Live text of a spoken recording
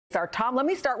Tom, let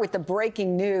me start with the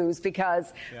breaking news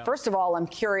because, first of all, I'm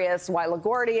curious why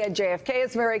LaGuardia, JFK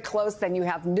is very close. Then you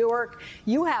have Newark.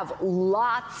 You have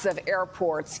lots of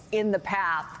airports in the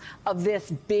path of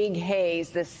this big haze,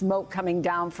 this smoke coming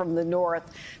down from the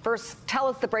north. First, tell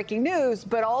us the breaking news,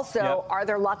 but also, are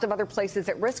there lots of other places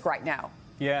at risk right now?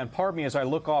 Yeah, and pardon me as I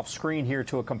look off screen here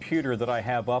to a computer that I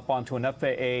have up onto an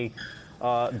FAA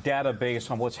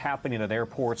database on what's happening at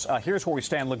airports. Here's where we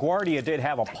stand. LaGuardia did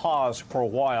have a pause for a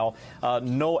while,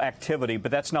 no activity,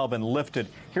 but that's now been lifted.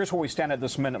 Here's where we stand at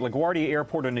this minute. LaGuardia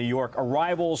Airport in New York,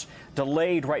 arrivals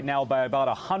delayed right now by about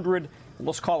 100,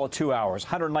 let's call it 2 hours,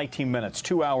 119 minutes,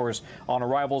 2 hours on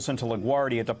arrivals into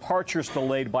LaGuardia. Departures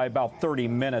delayed by about 30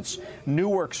 minutes.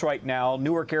 Newark's right now,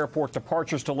 Newark Airport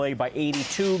departures delayed by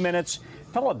 82 minutes.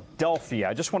 Philadelphia,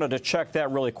 I just wanted to check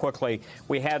that really quickly.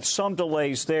 We had some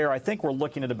delays there. I think we're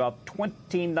looking at about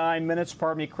 29 minutes.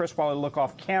 Pardon me, Chris, while I look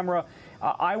off camera.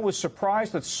 I was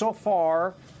surprised that so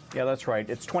far, yeah, that's right,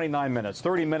 it's 29 minutes,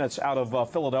 30 minutes out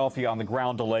of Philadelphia on the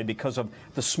ground delay because of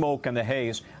the smoke and the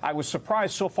haze. I was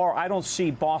surprised so far I don't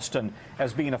see Boston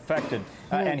as being affected.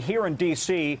 And here in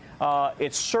D.C.,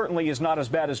 it certainly is not as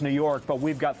bad as New York, but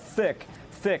we've got thick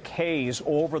haze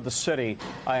over the city,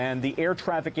 and the air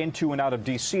traffic into and out of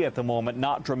D.C. at the moment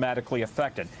not dramatically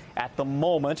affected. At the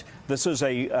moment, this is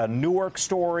a Newark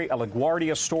story, a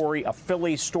LaGuardia story, a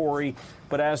Philly story,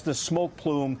 but as the smoke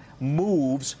plume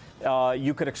moves,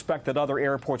 you could expect that other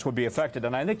airports would be affected.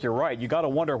 And I think you're right. You got to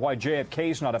wonder why JFK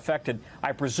is not affected.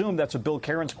 I presume that's a Bill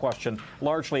Caron's question.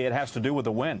 Largely, it has to do with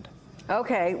the wind.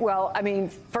 Okay, well, I mean,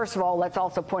 first of all, let's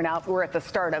also point out we're at the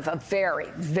start of a very,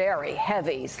 very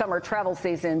heavy summer travel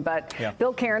season. But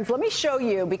Bill Cairns, let me show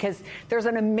you, because there's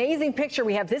an amazing picture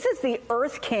we have. This is the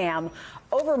Earth Cam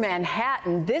over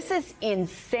Manhattan. This is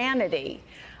insanity.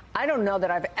 I don't know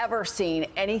that I've ever seen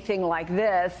anything like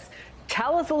this.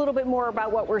 Tell us a little bit more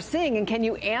about what we're seeing, and can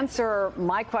you answer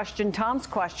my question, Tom's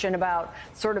question, about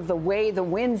sort of the way the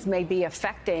winds may be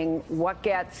affecting what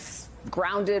gets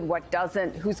grounded, what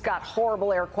doesn't, who's got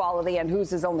horrible air quality, and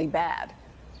whose is only bad?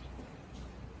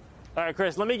 All right,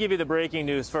 Chris, let me give you the breaking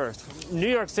news first. New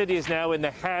York City is now in the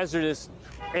hazardous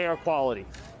air quality.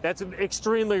 That's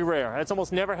extremely rare. That's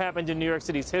almost never happened in New York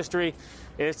City's history.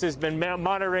 This has been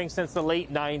monitoring since the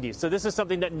late 90s. So this is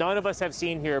something that none of us have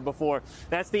seen here before.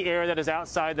 That's the air that is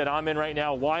outside that I'm in right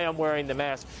now, why I'm wearing the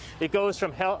mask. It goes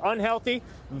from unhealthy,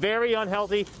 very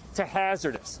unhealthy, to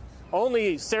hazardous.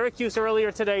 Only Syracuse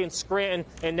earlier today and Scranton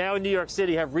and now New York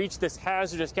City have reached this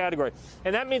hazardous category.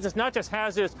 And that means it's not just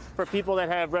hazardous for people that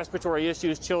have respiratory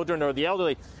issues, children, or the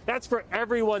elderly. That's for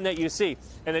everyone that you see.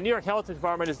 And the New York Health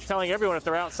Department is telling everyone if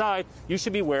they're outside, you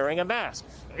should be wearing a mask.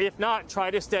 If not,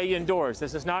 try to stay indoors.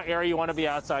 This is not air you want to be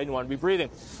outside and want to be breathing.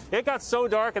 It got so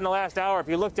dark in the last hour. If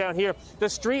you look down here, the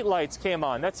street lights came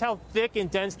on. That's how thick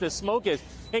and dense this smoke is.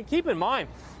 And keep in mind,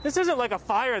 this isn't like a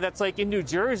fire that's like in New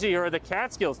Jersey or the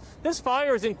Catskills. This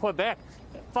fire is in Quebec,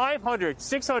 500,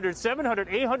 600, 700,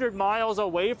 800 miles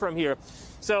away from here.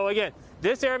 So again,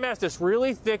 this air mass, this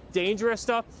really thick, dangerous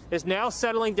stuff, is now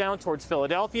settling down towards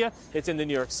Philadelphia. It's in the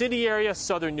New York City area,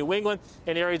 southern New England,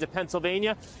 and areas of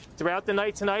Pennsylvania. Throughout the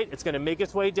night tonight, it's going to make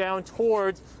its way down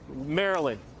towards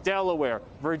Maryland, Delaware,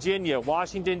 Virginia,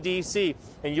 Washington, D.C.,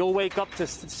 and you'll wake up to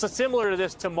similar to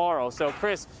this tomorrow. So,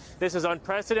 Chris, this is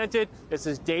unprecedented. This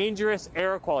is dangerous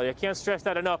air quality. I can't stress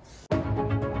that enough.